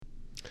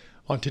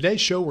On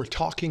today's show, we're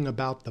talking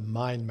about the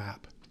mind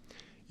map.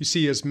 You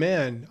see, as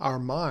men, our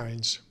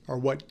minds are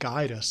what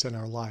guide us in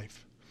our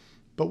life.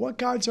 But what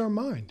guides our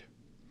mind?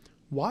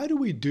 Why do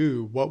we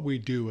do what we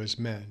do as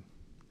men?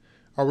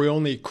 Are we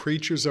only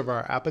creatures of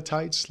our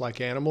appetites like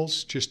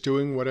animals, just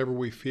doing whatever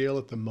we feel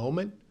at the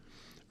moment?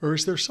 Or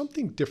is there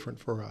something different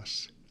for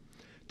us?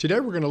 Today,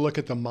 we're going to look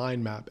at the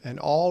mind map and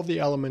all the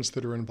elements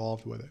that are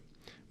involved with it.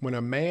 When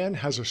a man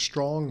has a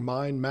strong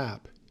mind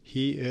map,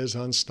 he is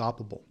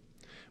unstoppable.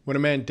 When a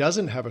man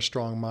doesn't have a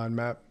strong mind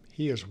map,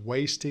 he is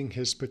wasting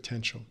his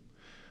potential.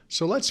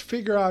 So let's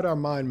figure out our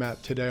mind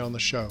map today on the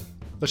show.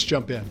 Let's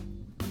jump in.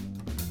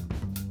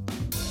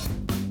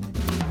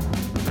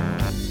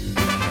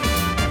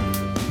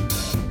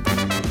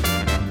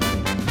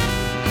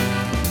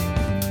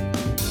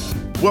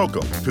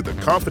 Welcome to the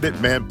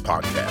Confident Man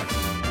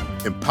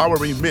Podcast,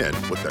 empowering men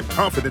with the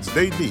confidence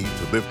they need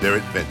to live their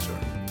adventure.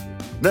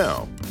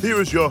 Now, here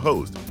is your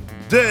host,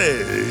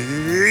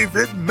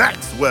 David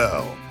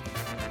Maxwell.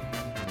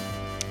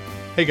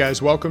 Hey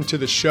guys, welcome to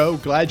the show.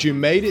 Glad you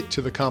made it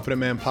to the Confident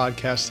Man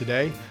Podcast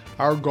today.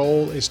 Our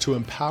goal is to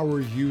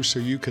empower you so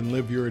you can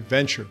live your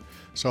adventure.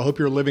 So I hope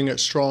you're living it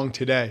strong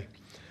today.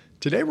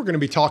 Today we're going to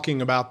be talking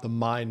about the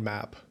mind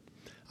map.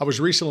 I was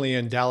recently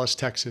in Dallas,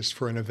 Texas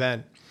for an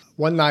event.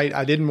 One night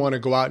I didn't want to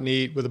go out and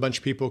eat with a bunch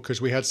of people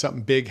because we had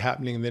something big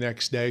happening the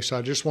next day. So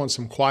I just wanted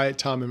some quiet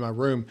time in my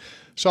room.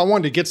 So I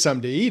wanted to get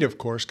something to eat, of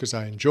course, because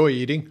I enjoy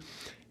eating.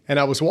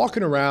 And I was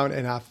walking around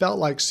and I felt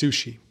like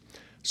sushi.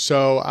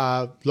 So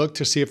I looked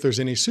to see if there's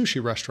any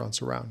sushi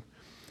restaurants around.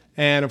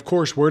 And of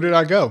course, where did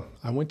I go?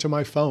 I went to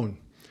my phone.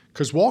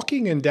 Because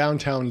walking in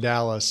downtown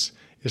Dallas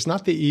is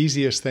not the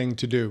easiest thing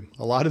to do.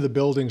 A lot of the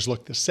buildings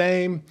look the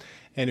same.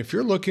 And if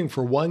you're looking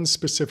for one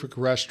specific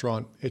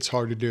restaurant, it's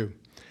hard to do.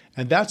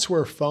 And that's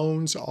where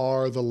phones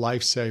are the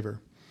lifesaver.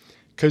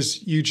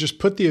 Because you just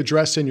put the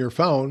address in your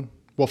phone.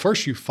 Well,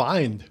 first you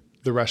find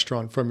the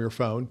restaurant from your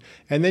phone,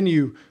 and then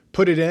you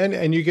put it in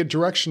and you get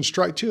directions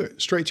straight to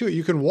it.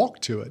 You can walk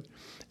to it.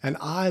 And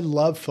I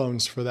love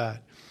phones for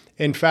that.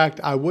 In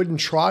fact, I wouldn't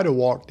try to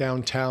walk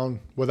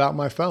downtown without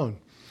my phone.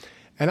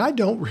 And I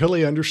don't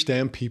really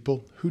understand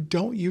people who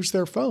don't use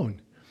their phone.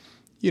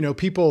 You know,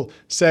 people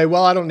say,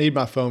 well, I don't need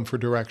my phone for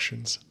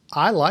directions.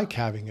 I like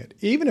having it.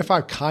 Even if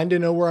I kind of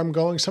know where I'm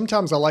going,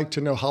 sometimes I like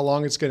to know how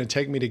long it's going to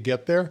take me to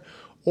get there.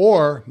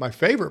 Or my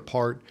favorite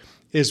part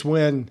is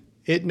when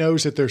it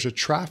knows that there's a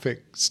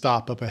traffic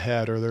stop up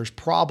ahead, or there's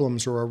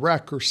problems or a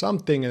wreck or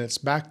something, and it's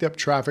backed up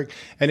traffic,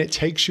 and it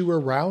takes you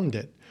around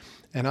it.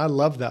 And I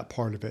love that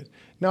part of it.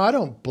 Now, I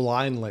don't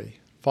blindly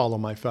follow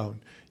my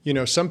phone. You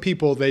know, some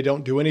people, they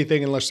don't do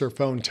anything unless their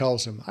phone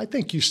tells them. I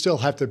think you still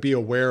have to be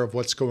aware of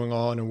what's going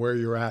on and where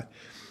you're at.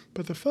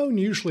 But the phone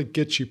usually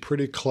gets you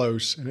pretty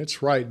close, and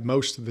it's right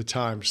most of the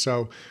time.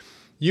 So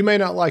you may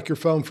not like your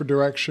phone for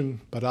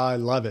direction, but I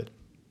love it.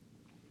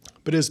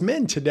 But as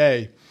men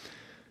today,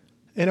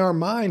 in our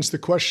minds, the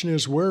question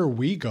is, where are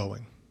we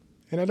going?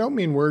 And I don't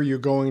mean where you're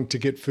going to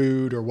get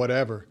food or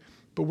whatever,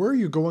 but where are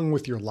you going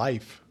with your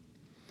life?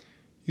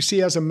 You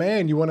see, as a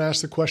man, you want to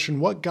ask the question,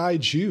 what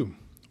guides you?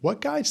 What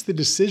guides the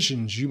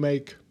decisions you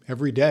make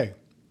every day?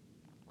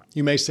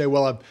 You may say,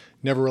 well, I've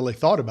never really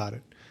thought about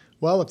it.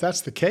 Well, if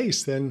that's the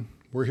case, then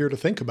we're here to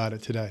think about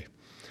it today.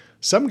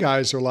 Some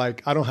guys are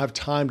like, I don't have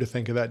time to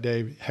think of that,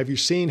 Dave. Have you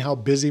seen how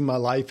busy my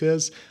life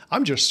is?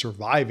 I'm just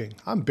surviving.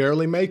 I'm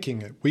barely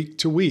making it week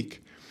to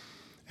week.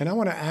 And I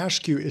want to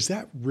ask you, is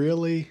that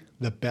really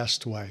the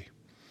best way?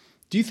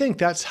 Do you think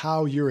that's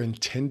how you're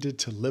intended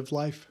to live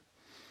life?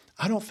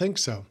 I don't think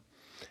so.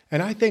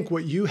 And I think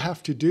what you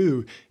have to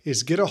do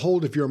is get a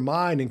hold of your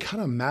mind and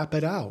kind of map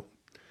it out.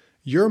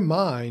 Your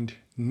mind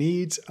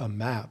needs a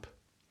map.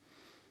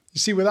 You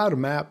see, without a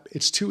map,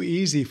 it's too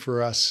easy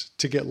for us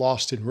to get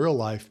lost in real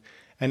life,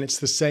 and it's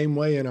the same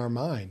way in our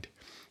mind.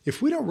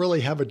 If we don't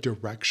really have a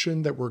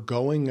direction that we're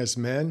going as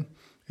men,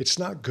 it's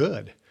not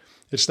good.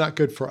 It's not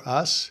good for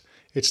us.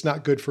 It's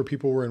not good for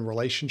people we're in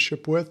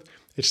relationship with.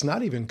 It's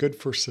not even good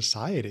for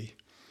society.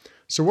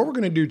 So what we're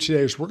going to do today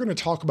is we're going to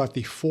talk about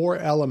the 4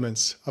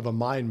 elements of a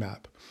mind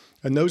map.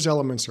 And those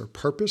elements are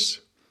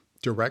purpose,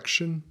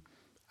 direction,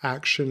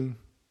 action,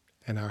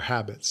 and our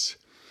habits.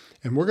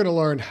 And we're going to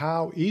learn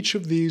how each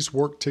of these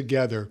work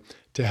together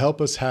to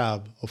help us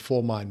have a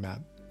full mind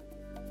map.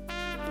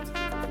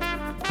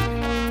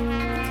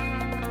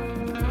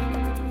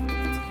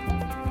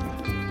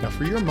 Now,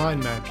 for your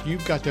mind map,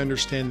 you've got to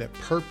understand that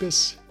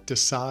purpose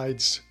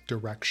decides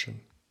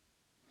direction.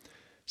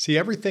 See,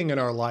 everything in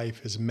our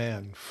life as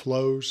men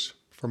flows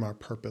from our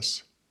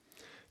purpose.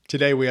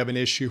 Today, we have an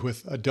issue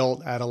with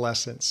adult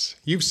adolescents.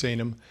 You've seen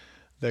them,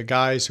 the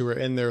guys who are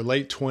in their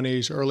late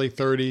 20s, early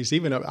 30s,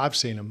 even I've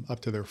seen them up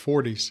to their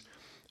 40s,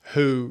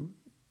 who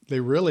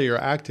they really are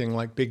acting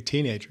like big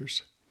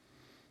teenagers.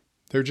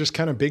 They're just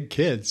kind of big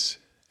kids,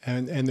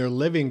 and they're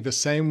living the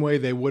same way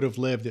they would have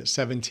lived at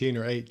 17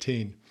 or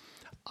 18.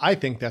 I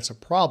think that's a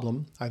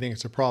problem. I think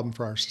it's a problem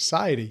for our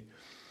society.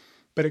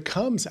 But it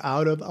comes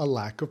out of a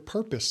lack of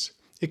purpose.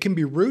 It can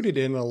be rooted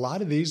in a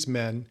lot of these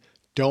men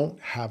don't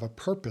have a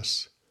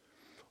purpose.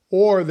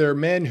 Or they're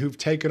men who've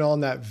taken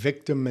on that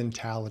victim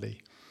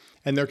mentality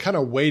and they're kind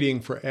of waiting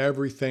for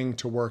everything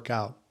to work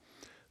out.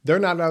 They're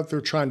not out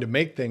there trying to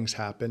make things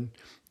happen.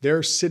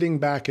 They're sitting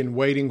back and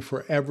waiting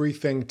for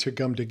everything to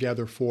come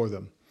together for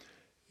them.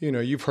 You know,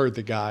 you've heard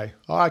the guy,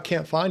 oh, I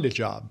can't find a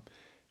job,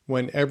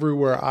 when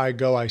everywhere I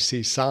go, I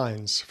see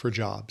signs for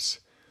jobs.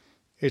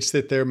 It's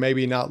that they're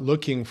maybe not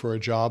looking for a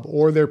job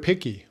or they're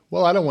picky.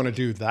 Well, I don't want to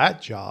do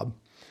that job.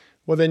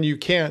 Well, then you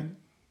can't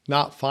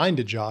not find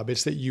a job.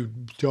 It's that you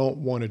don't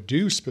want to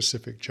do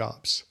specific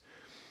jobs.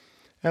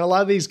 And a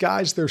lot of these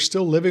guys, they're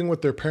still living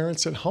with their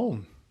parents at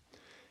home.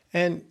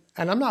 And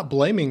I'm not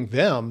blaming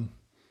them,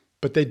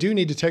 but they do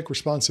need to take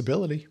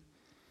responsibility.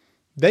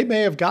 They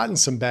may have gotten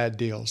some bad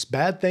deals.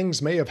 Bad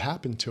things may have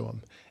happened to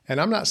them.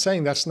 And I'm not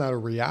saying that's not a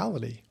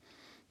reality,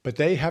 but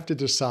they have to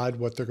decide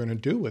what they're going to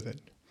do with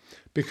it.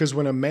 Because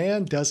when a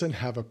man doesn't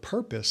have a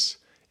purpose,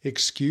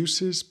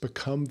 excuses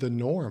become the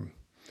norm.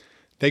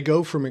 They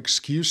go from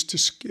excuse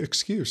to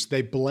excuse.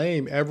 They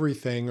blame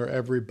everything or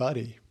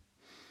everybody.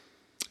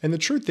 And the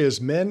truth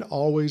is, men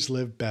always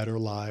live better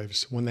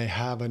lives when they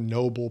have a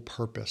noble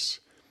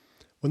purpose,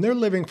 when they're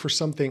living for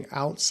something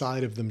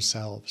outside of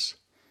themselves.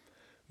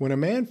 When a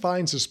man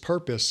finds his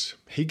purpose,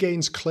 he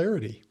gains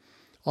clarity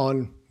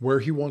on where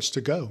he wants to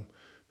go,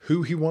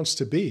 who he wants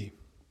to be.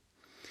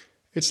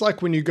 It's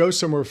like when you go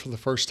somewhere for the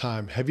first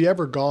time. Have you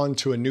ever gone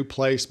to a new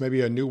place,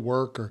 maybe a new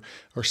work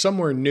or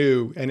somewhere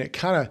new, and it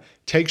kind of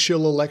takes you a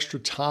little extra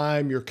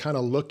time, you're kind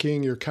of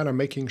looking, you're kind of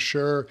making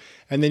sure,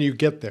 and then you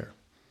get there.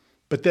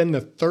 But then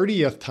the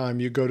 30th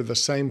time you go to the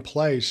same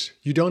place,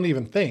 you don't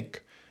even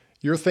think.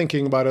 You're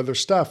thinking about other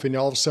stuff, and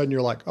all of a sudden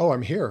you're like, oh,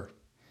 I'm here.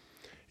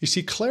 You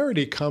see,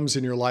 clarity comes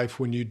in your life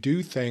when you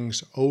do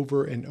things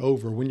over and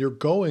over, when you're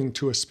going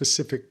to a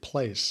specific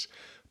place.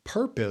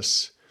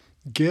 Purpose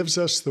gives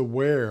us the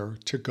where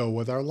to go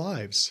with our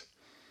lives.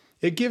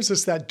 It gives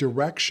us that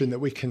direction that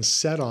we can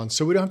set on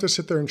so we don't have to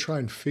sit there and try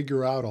and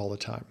figure out all the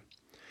time.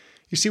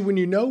 You see, when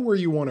you know where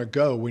you want to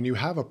go, when you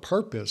have a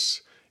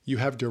purpose, you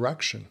have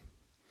direction.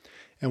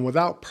 And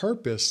without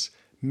purpose,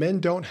 men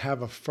don't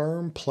have a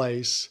firm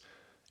place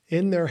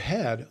in their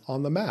head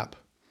on the map.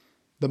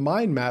 The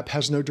mind map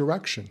has no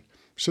direction,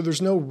 so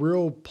there's no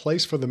real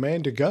place for the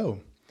man to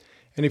go.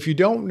 And if you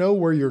don't know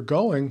where you're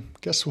going,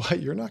 guess what?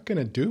 You're not going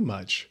to do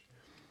much.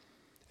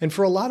 And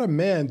for a lot of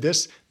men,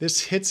 this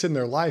hits in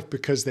their life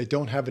because they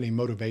don't have any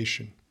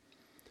motivation.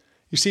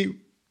 You see,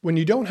 when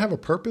you don't have a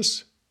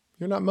purpose,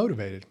 you're not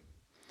motivated.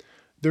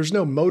 There's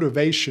no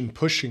motivation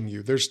pushing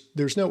you.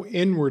 There's no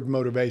inward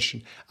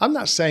motivation. I'm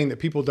not saying that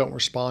people don't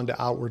respond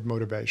to outward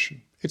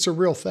motivation. It's a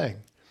real thing.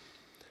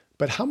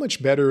 But how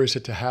much better is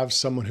it to have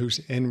someone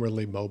who's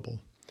inwardly mobile?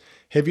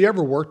 Have you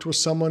ever worked with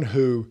someone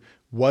who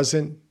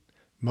wasn't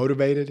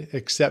motivated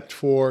except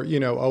for,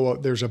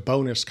 there's a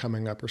bonus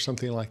coming up or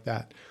something like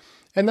that?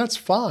 And that's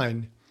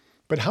fine,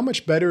 but how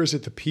much better is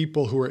it the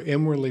people who are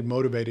inwardly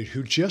motivated,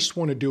 who just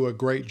want to do a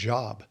great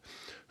job,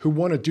 who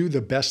want to do the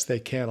best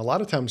they can? A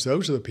lot of times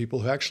those are the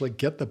people who actually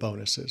get the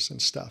bonuses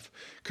and stuff,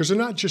 because they're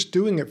not just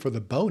doing it for the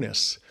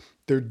bonus.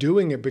 They're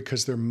doing it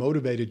because they're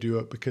motivated to do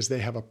it because they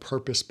have a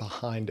purpose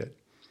behind it.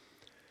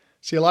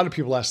 See, a lot of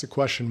people ask the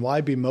question,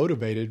 why be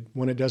motivated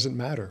when it doesn't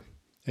matter?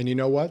 And you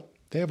know what?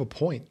 They have a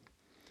point.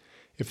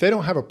 If they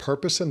don't have a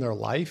purpose in their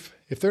life,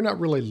 if they're not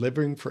really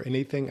living for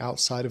anything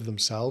outside of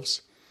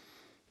themselves,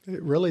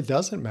 it really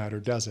doesn't matter,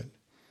 does it?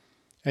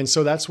 And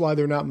so that's why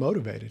they're not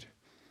motivated.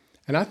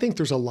 And I think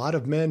there's a lot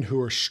of men who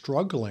are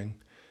struggling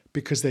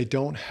because they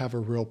don't have a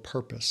real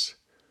purpose.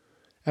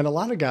 And a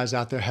lot of guys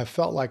out there have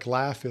felt like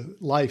life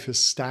is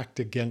stacked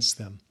against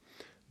them.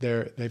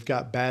 They've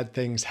got bad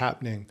things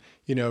happening.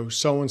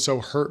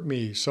 So-and-so hurt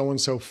me,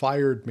 so-and-so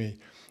fired me.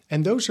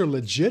 And those are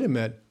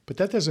legitimate, but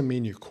that doesn't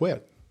mean you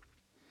quit.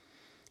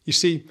 You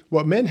see,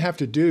 what men have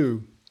to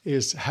do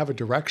is have a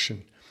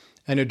direction,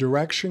 and a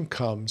direction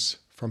comes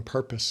from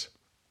purpose.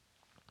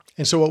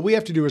 And so what we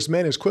have to do as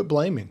men is quit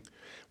blaming.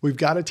 We've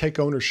got to take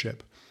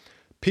ownership.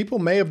 People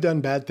may have done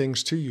bad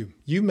things to you.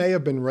 You may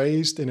have been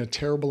raised in a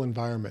terrible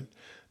environment.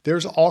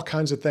 There's all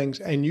kinds of things,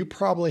 and you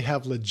probably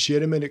have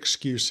legitimate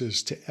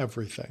excuses to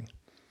everything.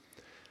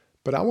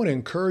 But I want to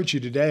encourage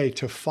you today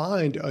to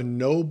find a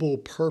noble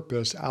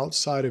purpose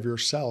outside of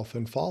yourself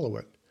and follow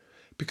it.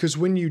 Because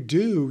when you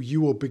do, you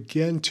will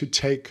begin to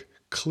take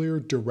clear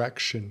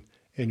direction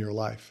in your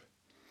life.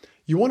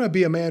 You want to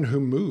be a man who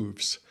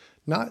moves,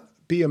 not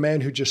be a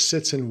man who just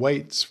sits and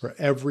waits for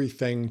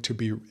everything to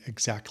be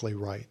exactly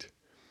right.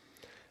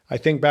 I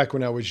think back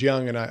when I was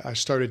young and I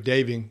started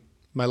dating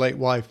my late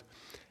wife.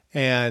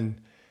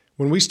 And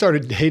when we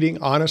started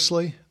dating,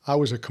 honestly, I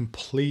was a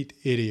complete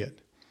idiot.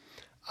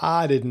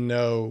 I didn't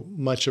know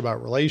much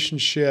about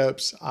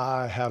relationships.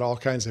 I had all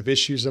kinds of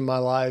issues in my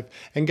life.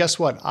 And guess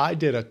what? I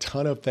did a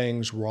ton of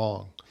things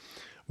wrong.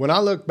 When I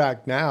look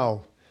back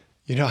now,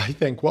 I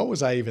think, what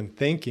was I even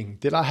thinking?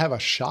 Did I have a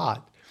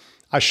shot?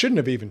 I shouldn't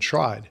have even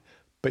tried.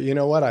 But you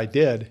know what? I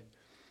did.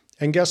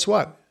 And guess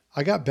what?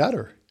 I got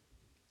better.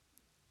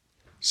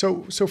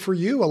 So for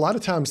you, a lot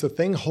of times the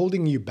thing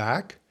holding you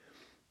back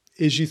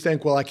is you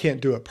think, well, I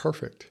can't do it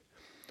perfect.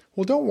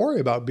 Well, don't worry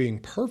about being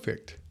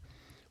perfect.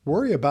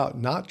 Worry about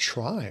not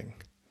trying.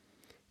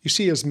 You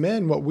see, as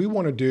men, what we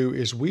want to do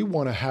is we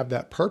want to have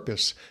that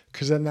purpose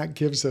because then that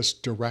gives us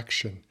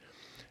direction.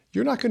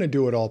 You're not going to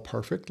do it all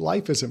perfect.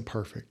 Life isn't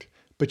perfect,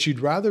 but you'd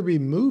rather be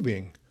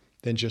moving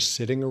than just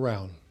sitting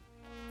around.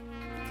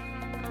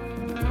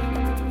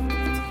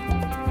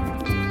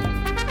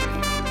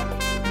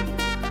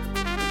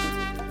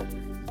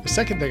 The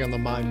second thing on the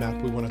mind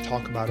map we want to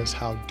talk about is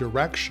how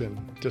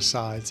direction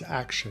decides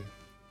action.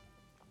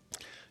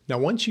 Now,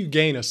 once you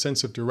gain a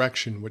sense of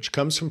direction, which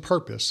comes from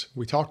purpose,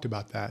 we talked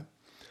about that,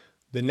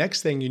 the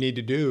next thing you need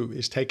to do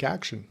is take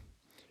action.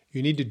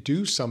 You need to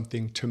do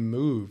something to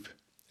move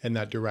in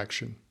that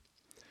direction.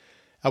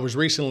 I was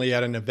recently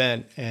at an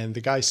event and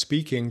the guy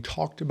speaking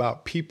talked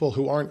about people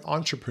who aren't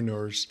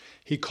entrepreneurs.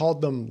 He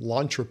called them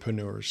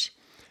launchpreneurs.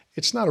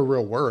 It's not a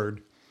real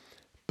word,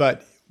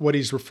 but what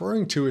he's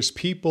referring to is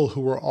people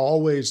who are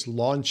always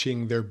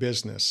launching their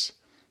business,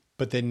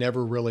 but they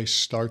never really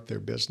start their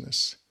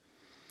business.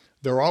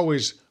 They're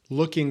always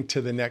looking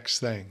to the next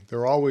thing.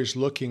 They're always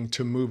looking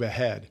to move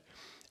ahead.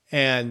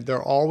 And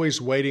they're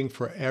always waiting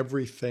for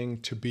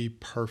everything to be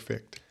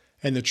perfect.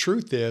 And the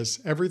truth is,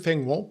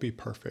 everything won't be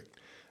perfect.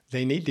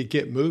 They need to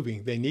get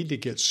moving. They need to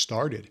get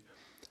started.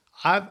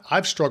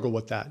 I've struggled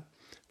with that.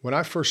 When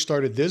I first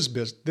started this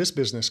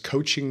business,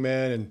 coaching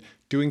men and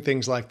doing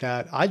things like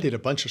that, I did a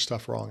bunch of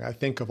stuff wrong. I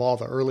think of all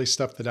the early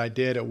stuff that I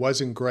did. It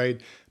wasn't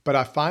great, but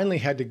I finally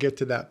had to get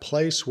to that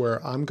place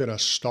where I'm going to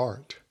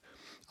start.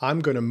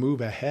 I'm going to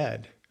move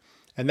ahead.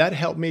 And that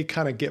helped me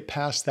kind of get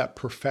past that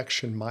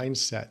perfection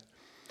mindset.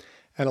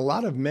 And a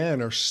lot of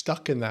men are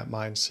stuck in that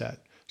mindset,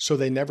 so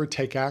they never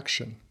take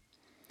action.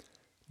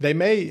 They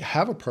may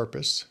have a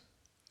purpose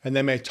and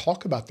they may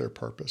talk about their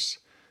purpose,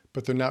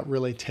 but they're not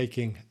really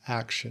taking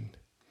action.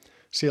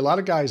 See, a lot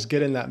of guys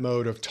get in that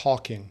mode of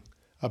talking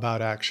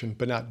about action,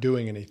 but not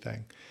doing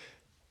anything.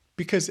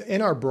 Because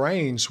in our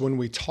brains, when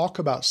we talk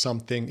about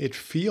something, it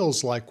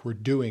feels like we're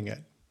doing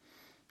it.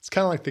 It's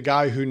kind of like the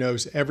guy who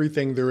knows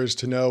everything there is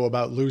to know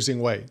about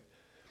losing weight.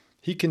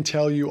 He can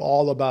tell you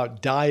all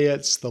about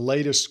diets, the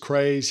latest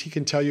craze. He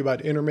can tell you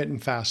about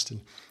intermittent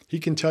fasting. He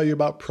can tell you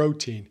about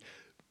protein.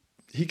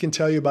 He can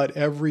tell you about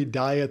every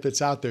diet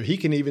that's out there. He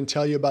can even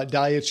tell you about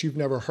diets you've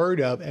never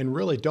heard of and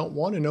really don't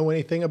want to know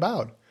anything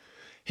about.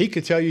 He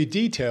could tell you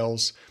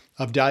details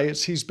of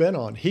diets he's been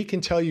on. He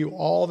can tell you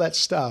all that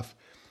stuff.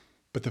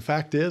 But the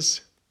fact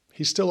is,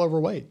 he's still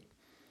overweight.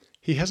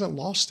 He hasn't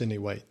lost any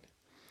weight.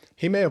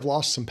 He may have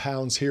lost some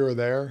pounds here or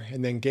there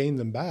and then gained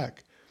them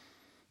back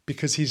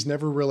because he's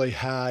never really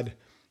had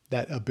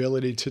that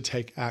ability to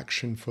take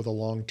action for the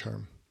long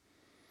term.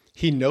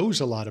 He knows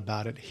a lot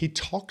about it. He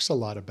talks a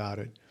lot about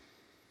it.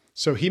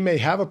 So he may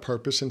have a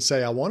purpose and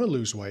say, I want to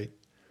lose weight.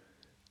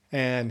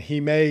 And he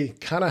may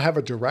kind of have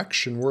a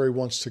direction where he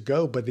wants to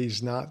go, but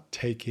he's not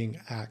taking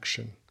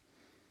action.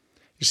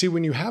 You see,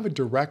 when you have a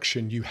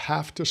direction, you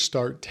have to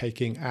start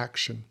taking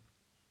action.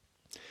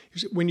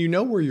 When you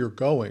know where you're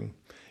going,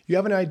 you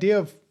have an idea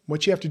of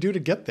what you have to do to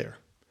get there.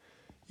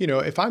 You know,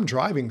 if I'm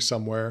driving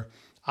somewhere,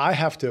 I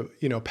have to,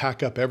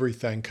 pack up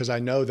everything because I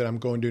know that I'm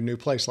going to a new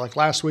place. Like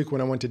last week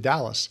when I went to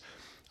Dallas,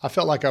 I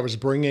felt like I was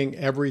bringing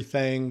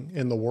everything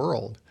in the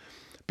world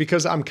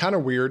because I'm kind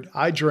of weird.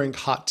 I drink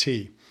hot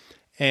tea.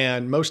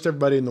 And most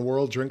everybody in the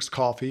world drinks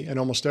coffee, and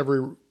almost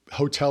every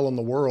hotel in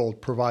the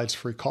world provides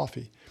free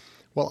coffee.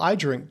 Well, I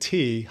drink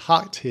tea,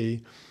 hot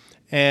tea,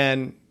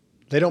 and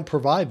they don't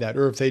provide that.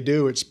 Or if they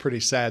do, it's pretty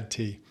sad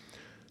tea.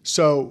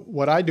 So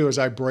what I do is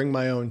I bring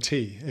my own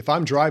tea. If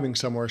I'm driving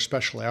somewhere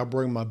especially, I'll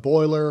bring my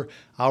boiler,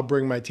 I'll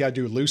bring my tea. I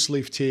do loose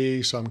leaf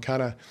tea, so I'm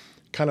kind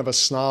of a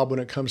snob when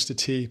it comes to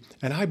tea.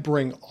 And I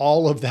bring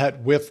all of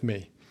that with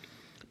me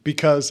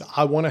because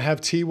I want to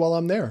have tea while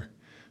I'm there.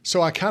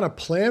 So I kind of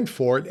plan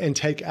for it and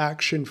take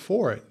action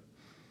for it.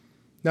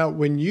 Now,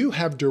 when you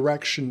have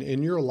direction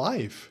in your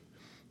life,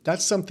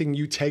 that's something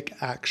you take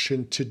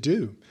action to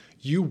do.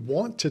 You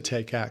want to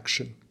take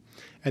action.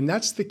 And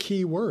that's the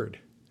key word.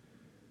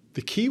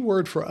 The key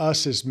word for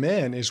us as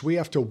men is we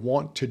have to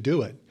want to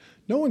do it.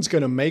 No one's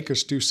going to make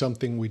us do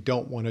something we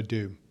don't want to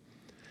do.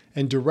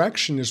 And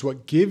direction is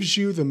what gives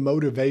you the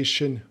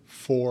motivation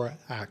for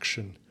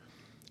action.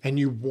 And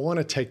you want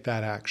to take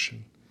that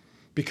action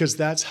because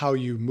that's how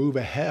you move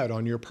ahead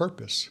on your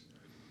purpose.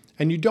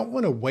 And you don't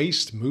want to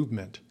waste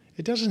movement.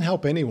 It doesn't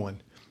help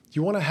anyone.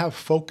 You want to have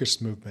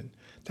focused movement.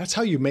 That's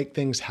how you make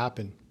things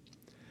happen.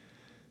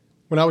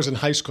 When I was in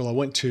high school, I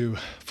went to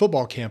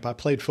football camp. I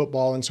played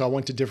football, and so I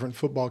went to different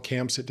football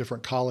camps at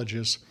different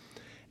colleges.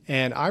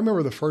 And I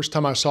remember the first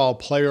time I saw a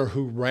player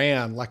who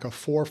ran like a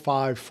 4.5,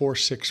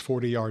 4.6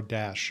 40-yard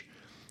dash.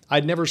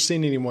 I'd never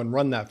seen anyone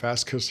run that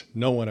fast because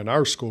no one in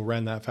our school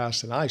ran that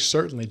fast, and I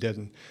certainly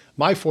didn't.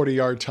 My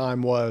 40-yard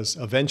time was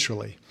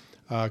eventually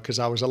because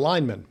I was a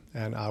lineman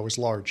and I was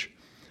large.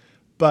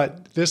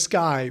 But this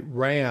guy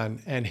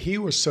ran, and he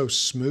was so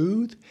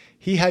smooth.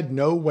 He had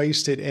no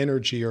wasted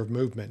energy or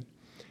movement.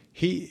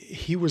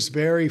 He was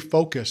very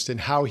focused in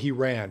how he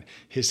ran,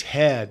 his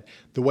head,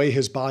 the way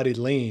his body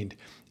leaned.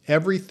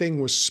 Everything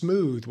was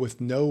smooth with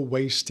no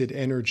wasted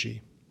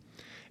energy.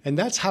 And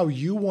that's how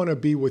you want to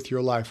be with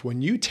your life.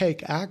 When you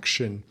take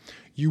action,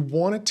 you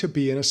want it to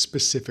be in a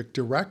specific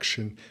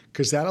direction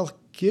because that'll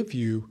give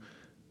you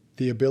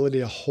the ability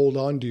to hold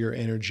on to your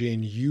energy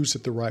and use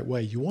it the right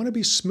way. You want to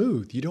be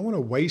smooth. You don't want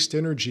to waste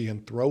energy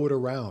and throw it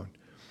around.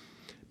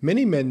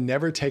 Many men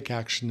never take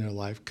action in their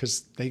life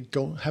because they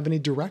don't have any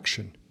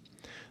direction.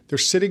 They're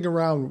sitting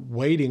around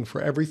waiting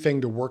for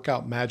everything to work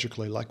out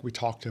magically like we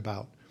talked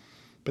about.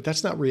 But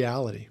that's not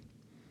reality.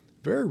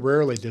 Very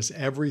rarely does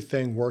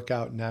everything work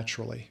out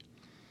naturally.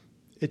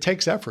 It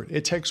takes effort.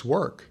 It takes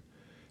work.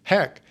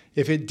 Heck,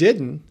 if it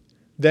didn't,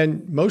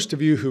 then most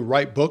of you who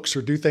write books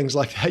or do things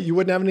like that, you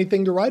wouldn't have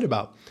anything to write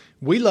about.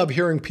 We love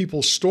hearing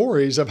people's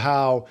stories of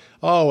how,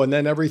 and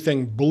then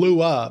everything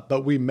blew up,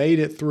 but we made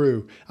it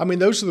through. I mean,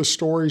 those are the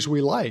stories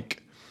we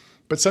like.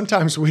 But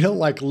sometimes we don't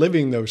like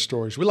living those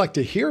stories. We like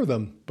to hear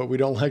them, but we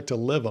don't like to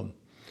live them.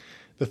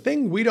 The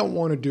thing we don't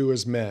want to do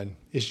as men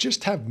is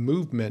just have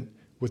movement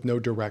with no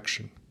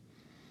direction,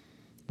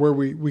 where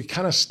we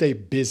kind of stay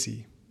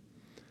busy,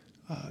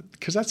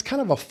 because that's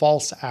kind of a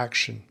false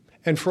action.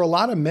 And for a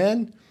lot of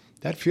men,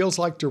 that feels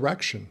like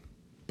direction,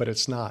 but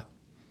it's not.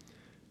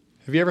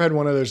 Have you ever had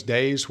one of those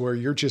days where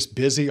you're just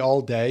busy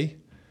all day,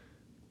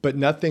 but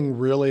nothing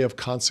really of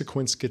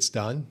consequence gets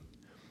done?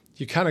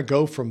 You kind of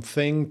go from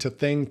thing to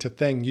thing to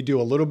thing. You do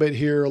a little bit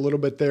here, a little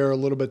bit there, a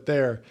little bit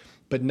there,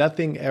 but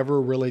nothing ever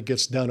really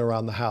gets done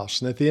around the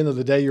house. And at the end of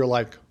the day, you're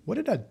like, what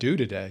did I do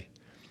today?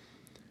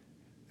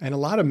 And a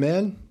lot of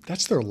men,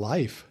 that's their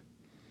life.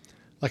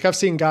 Like I've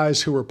seen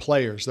guys who are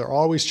players. They're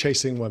always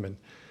chasing women.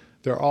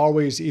 They're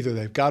always either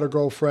they've got a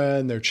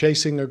girlfriend, they're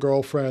chasing a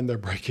girlfriend, they're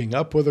breaking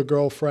up with a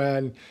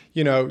girlfriend,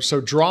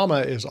 so drama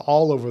is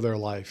all over their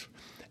life.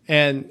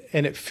 And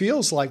it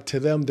feels like to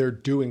them they're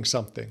doing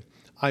something.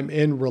 I'm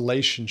in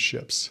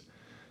relationships.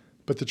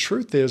 But the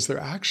truth is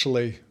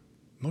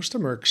most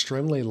of them are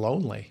extremely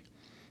lonely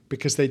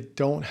because they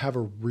don't have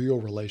a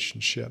real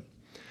relationship.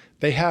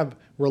 They have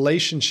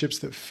relationships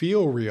that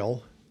feel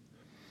real,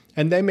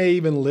 and they may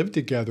even live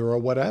together or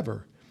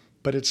whatever.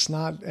 But it's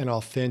not an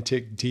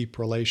authentic, deep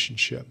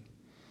relationship.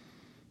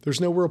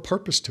 There's no real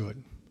purpose to it.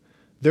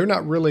 They're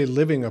not really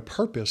living a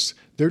purpose.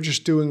 They're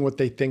just doing what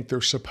they think they're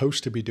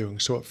supposed to be doing.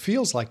 So it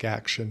feels like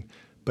action,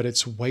 but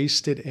it's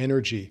wasted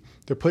energy.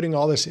 They're putting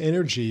all this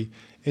energy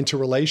into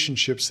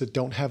relationships that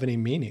don't have any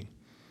meaning.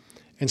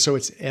 And so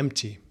it's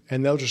empty.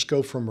 And they'll just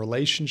go from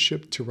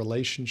relationship to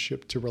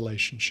relationship to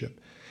relationship.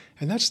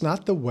 And that's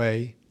not the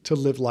way to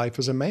live life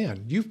as a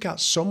man. You've got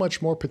so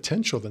much more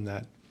potential than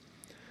that.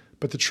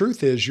 But the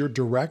truth is your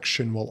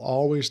direction will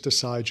always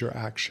decide your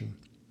action.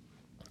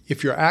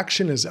 If your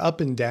action is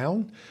up and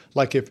down,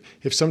 like if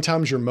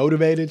sometimes you're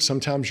motivated,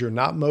 sometimes you're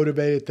not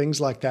motivated,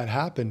 things like that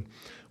happen,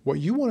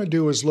 what you want to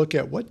do is look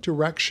at what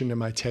direction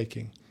am I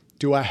taking?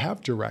 Do I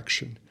have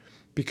direction?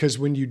 Because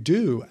when you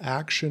do,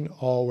 action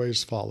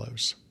always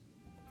follows.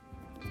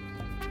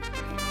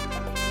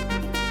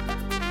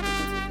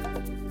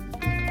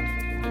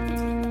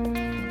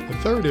 The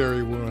third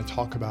area we want to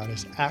talk about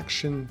is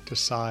action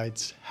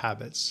decides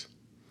habits.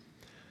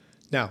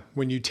 Now,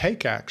 when you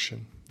take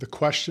action, the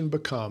question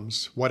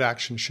becomes, what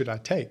action should I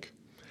take?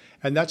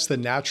 And that's the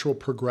natural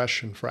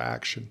progression for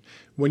action.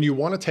 When you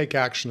want to take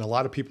action, a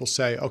lot of people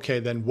say,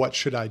 okay, then what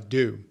should I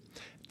do?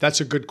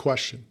 That's a good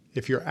question.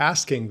 If you're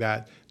asking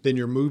that, then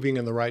you're moving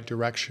in the right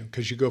direction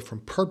because you go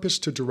from purpose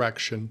to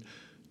direction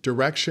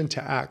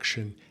to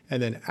action,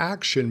 and then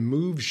action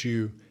moves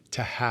you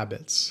to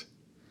habits.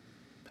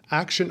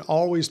 Action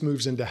always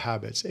moves into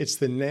habits. It's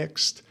the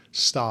next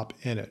stop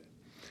in it.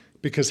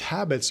 Because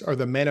habits are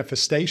the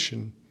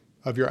manifestation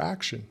of your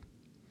action.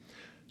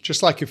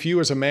 Just like if you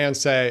as a man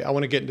say, I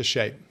want to get into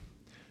shape.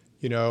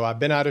 I've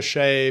been out of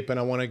shape and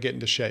I want to get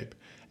into shape.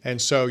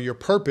 And so your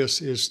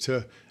purpose is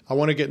I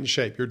want to get in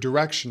shape. Your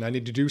direction, I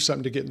need to do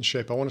something to get in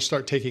shape. I want to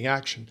start taking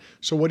action.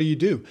 So what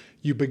do?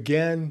 You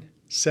begin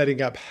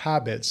setting up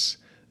habits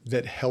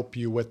that help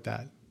you with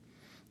that.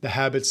 The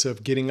habits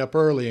of getting up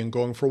early and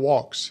going for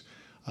walks,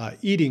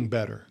 eating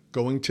better,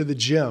 going to the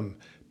gym,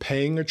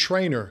 paying a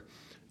trainer,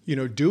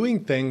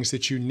 doing things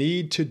that you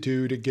need to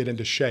do to get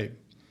into shape.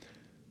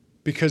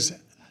 Because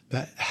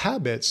the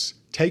habits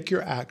take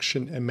your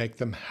action and make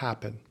them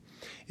happen.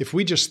 If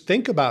we just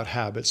think about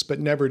habits but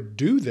never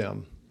do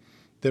them,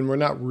 then we're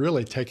not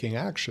really taking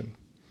action.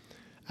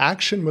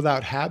 Action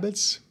without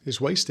habits is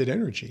wasted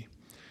energy.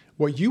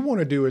 What you want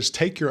to do is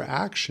take your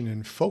action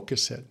and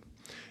focus it.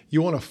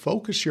 You want to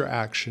focus your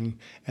action,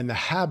 and the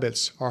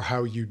habits are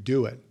how you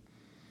do it.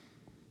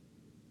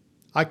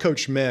 I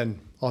coach men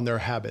on their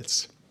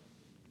habits.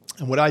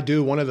 And what I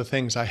do, one of the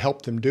things I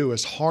help them do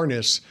is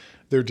harness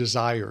their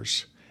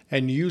desires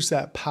and use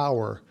that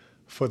power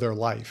for their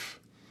life.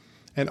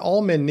 And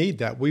all men need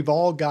that. We've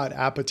all got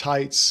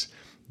appetites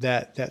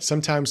that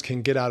sometimes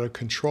can get out of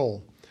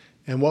control.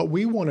 And what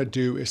we want to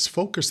do is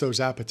focus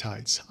those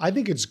appetites. I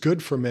think it's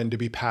good for men to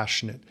be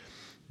passionate.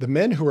 The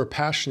men who are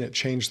passionate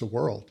change the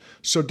world.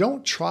 So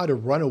don't try to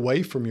run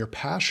away from your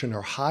passion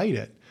or hide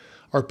it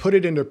or put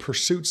it into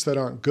pursuits that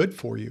aren't good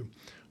for you.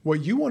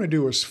 What you want to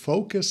do is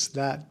focus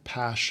that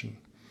passion.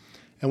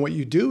 And what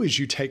you do is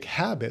you take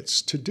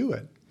habits to do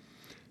it.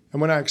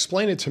 And when I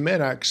explain it to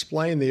men, I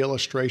explain the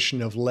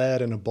illustration of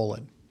lead and a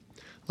bullet.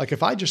 Like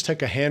if I just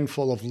take a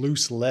handful of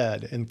loose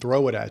lead and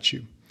throw it at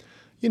you,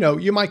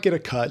 you might get a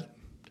cut.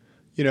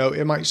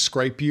 It might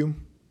scrape you.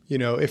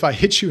 If I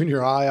hit you in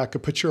your eye, I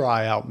could put your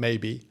eye out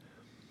maybe.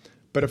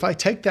 But if I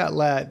take that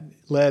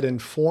lead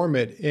and form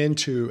it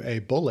into a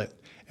bullet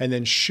and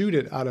then shoot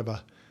it out of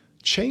a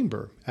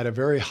chamber at a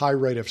very high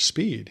rate of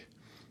speed,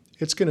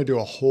 it's going to do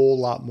a whole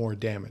lot more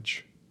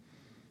damage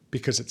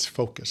because it's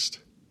focused.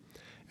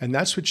 And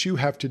that's what you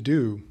have to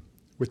do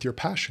with your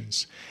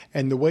passions.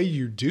 And the way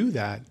you do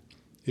that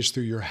is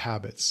through your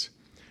habits.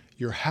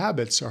 Your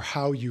habits are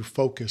how you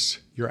focus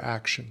your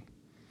action.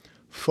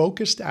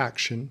 Focused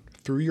action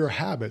through your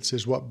habits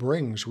is what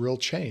brings real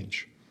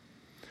change.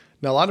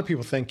 Now, a lot of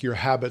people think your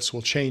habits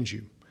will change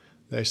you.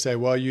 They say,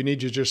 well, you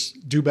need to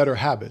just do better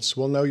habits.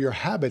 Well, no, your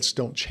habits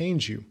don't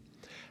change you.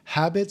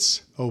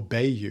 Habits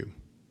obey you.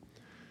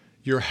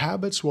 Your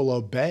habits will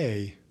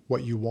obey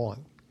what you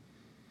want.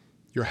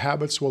 Your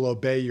habits will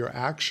obey your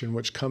action,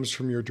 which comes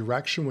from your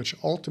direction, which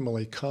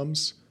ultimately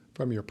comes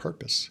from your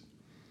purpose.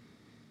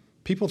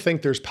 People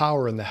think there's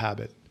power in the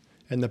habit,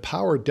 and the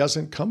power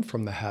doesn't come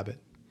from the habit.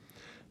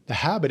 The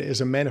habit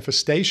is a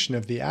manifestation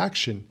of the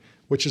action,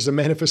 which is a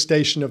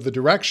manifestation of the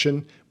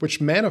direction,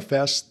 which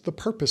manifests the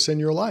purpose in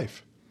your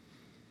life.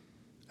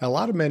 And a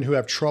lot of men who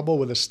have trouble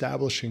with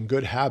establishing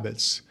good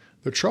habits,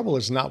 their trouble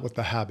is not with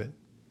the habit.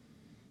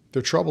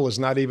 Their trouble is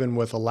not even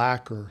with a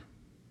lack or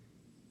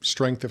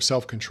strength of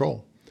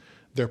self-control.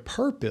 Their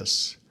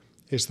purpose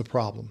is the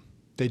problem.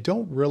 They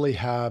don't really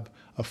have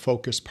a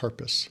focused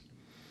purpose.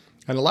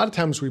 And a lot of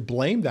times we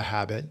blame the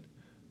habit,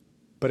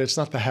 but it's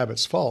not the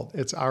habit's fault.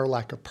 It's our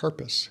lack of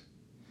purpose.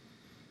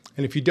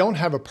 And if you don't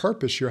have a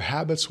purpose, your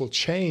habits will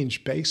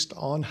change based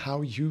on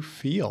how you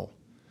feel.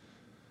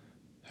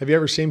 Have you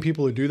ever seen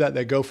people who do that?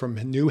 They go from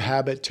new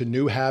habit to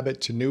new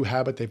habit to new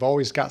habit. They've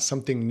always got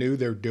something new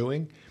they're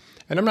doing.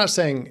 And I'm not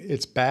saying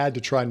it's bad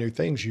to try new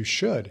things. You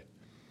should.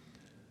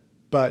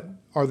 But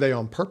are they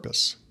on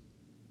purpose?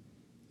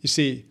 You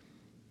see,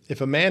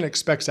 if a man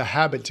expects a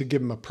habit to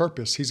give him a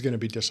purpose, he's going to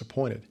be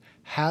disappointed.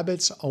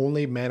 Habits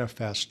only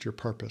manifest your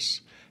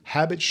purpose.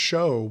 Habits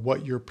show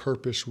what your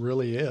purpose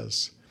really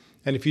is.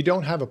 And if you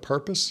don't have a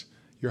purpose,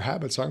 your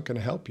habits aren't going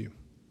to help you.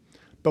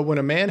 But when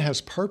a man has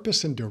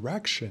purpose and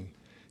direction,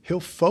 he'll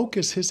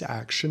focus his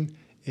action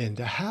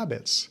into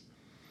habits.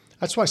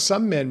 That's why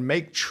some men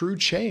make true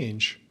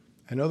change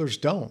and others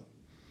don't.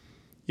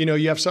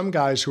 You have some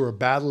guys who are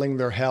battling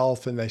their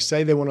health and they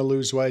say they want to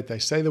lose weight, they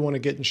say they want to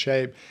get in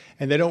shape,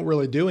 and they don't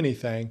really do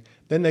anything.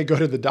 Then they go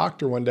to the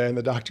doctor one day and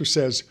the doctor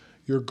says,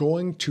 "You're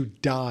going to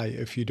die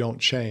if you don't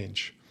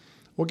change."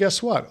 Well,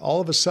 guess what?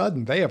 All of a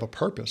sudden, they have a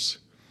purpose.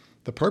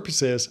 The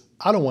purpose is,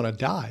 I don't want to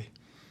die.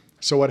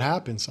 So what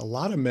happens? A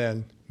lot of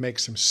men make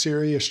some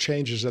serious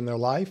changes in their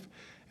life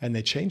and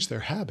they change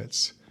their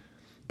habits.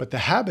 But the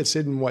habits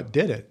isn't what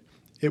did it.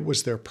 It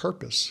was their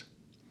purpose.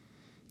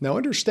 Now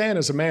understand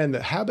as a man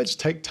that habits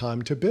take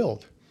time to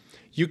build.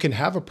 You can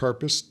have a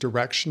purpose,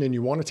 direction, and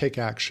you want to take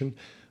action,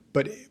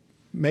 but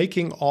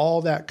making all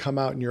that come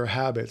out in your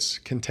habits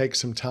can take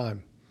some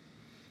time.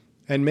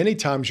 And many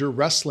times you're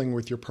wrestling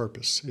with your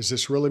purpose. Is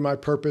this really my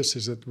purpose?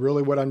 Is it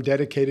really what I'm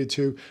dedicated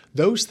to?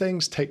 Those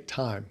things take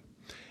time.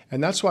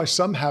 And that's why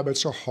some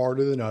habits are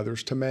harder than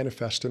others to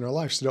manifest in our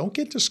life. So don't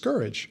get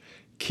discouraged.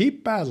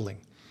 Keep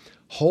battling.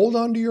 Hold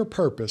on to your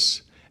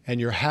purpose, and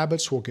your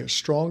habits will get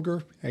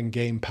stronger and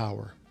gain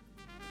power.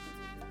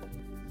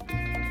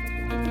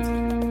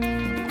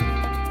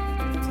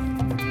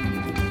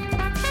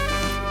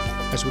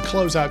 As we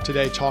close out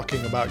today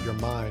talking about your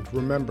mind,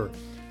 remember,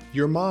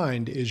 your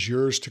mind is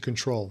yours to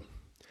control.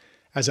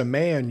 As a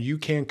man, you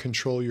can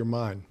control your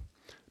mind,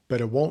 but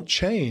it won't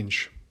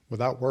change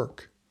without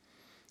work.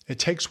 It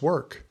takes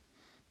work,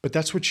 but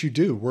that's what you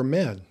do. We're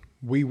men.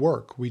 We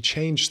work. We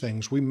change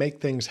things. We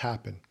make things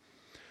happen.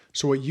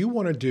 So what you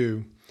want to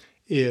do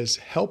is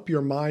help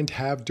your mind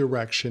have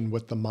direction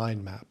with the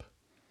mind map.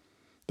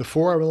 The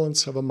 4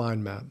 elements of a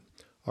mind map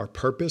are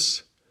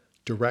purpose,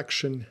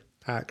 direction,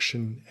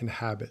 action, and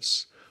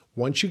habits.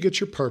 Once you get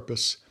your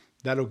purpose,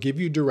 that'll give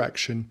you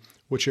direction,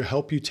 which will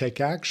help you take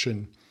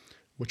action,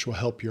 which will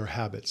help your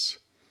habits.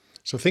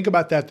 So think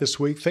about that this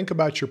week. Think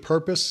about your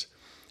purpose,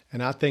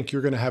 and I think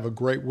you're going to have a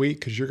great week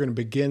because you're going to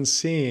begin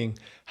seeing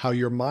how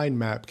your mind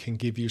map can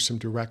give you some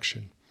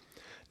direction.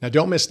 Now,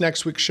 don't miss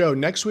next week's show.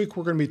 Next week,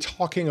 we're going to be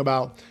talking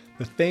about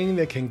the thing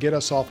that can get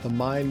us off the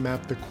mind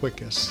map the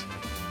quickest,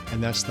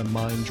 and that's the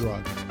mind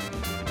drug.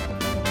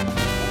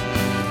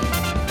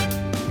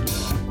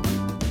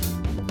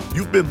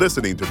 You've been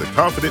listening to the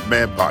Confident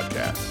Man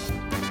Podcast.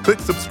 Click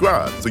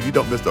subscribe so you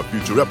don't miss a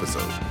future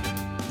episode.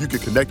 You can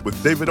connect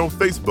with David on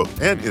Facebook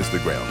and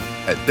Instagram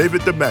at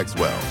David the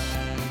Maxwell.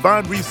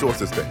 Find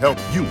resources to help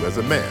you as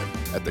a man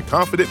at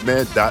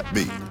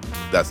theconfidentman.me.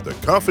 That's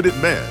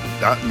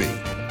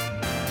theconfidentman.me.